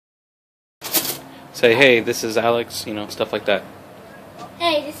Say, hey, this is Alex, you know, stuff like that.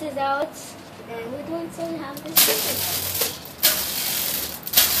 Hey, this is Alex, and we're doing some have this.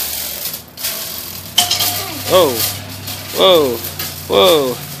 Whoa, whoa,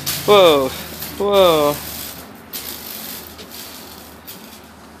 whoa, whoa, whoa.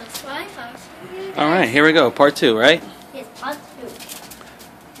 That's why I thought. All right, here we go. Part 2, right? Yes, part 2.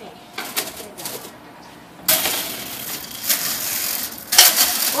 Okay.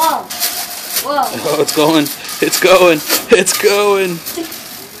 Whoa, whoa. Oh, it's going, it's going, it's going.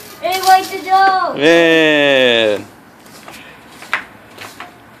 Hey, way to go! Man.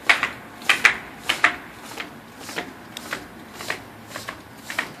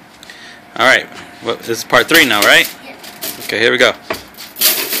 All right, well, this is part 3 now, right? Yes. Okay, here we go.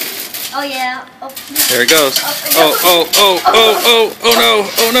 Oh yeah. Oh. There it goes. Oh, oh, oh, oh, oh, oh no,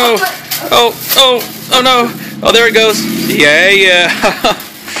 oh no. Oh, oh, oh no. Oh, there it goes. Yeah, yeah.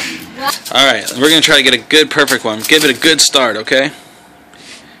 Alright, we're going to try to get a good, perfect one. Give it a good start, okay?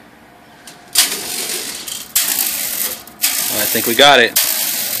 Well, I think we got it.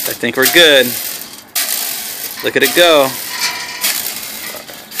 I think we're good. Look at it go.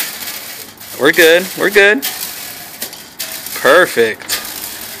 We're good. We're good. Perfect.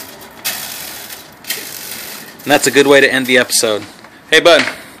 And that's a good way to end the episode. Hey, bud.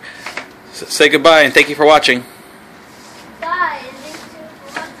 Say goodbye and thank you for watching. Bye. Thank you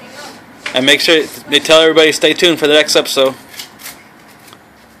for watching. And make sure they tell everybody to stay tuned for the next episode.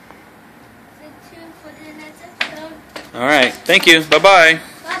 Stay tuned for the next episode. Alright. Thank you. Bye-bye.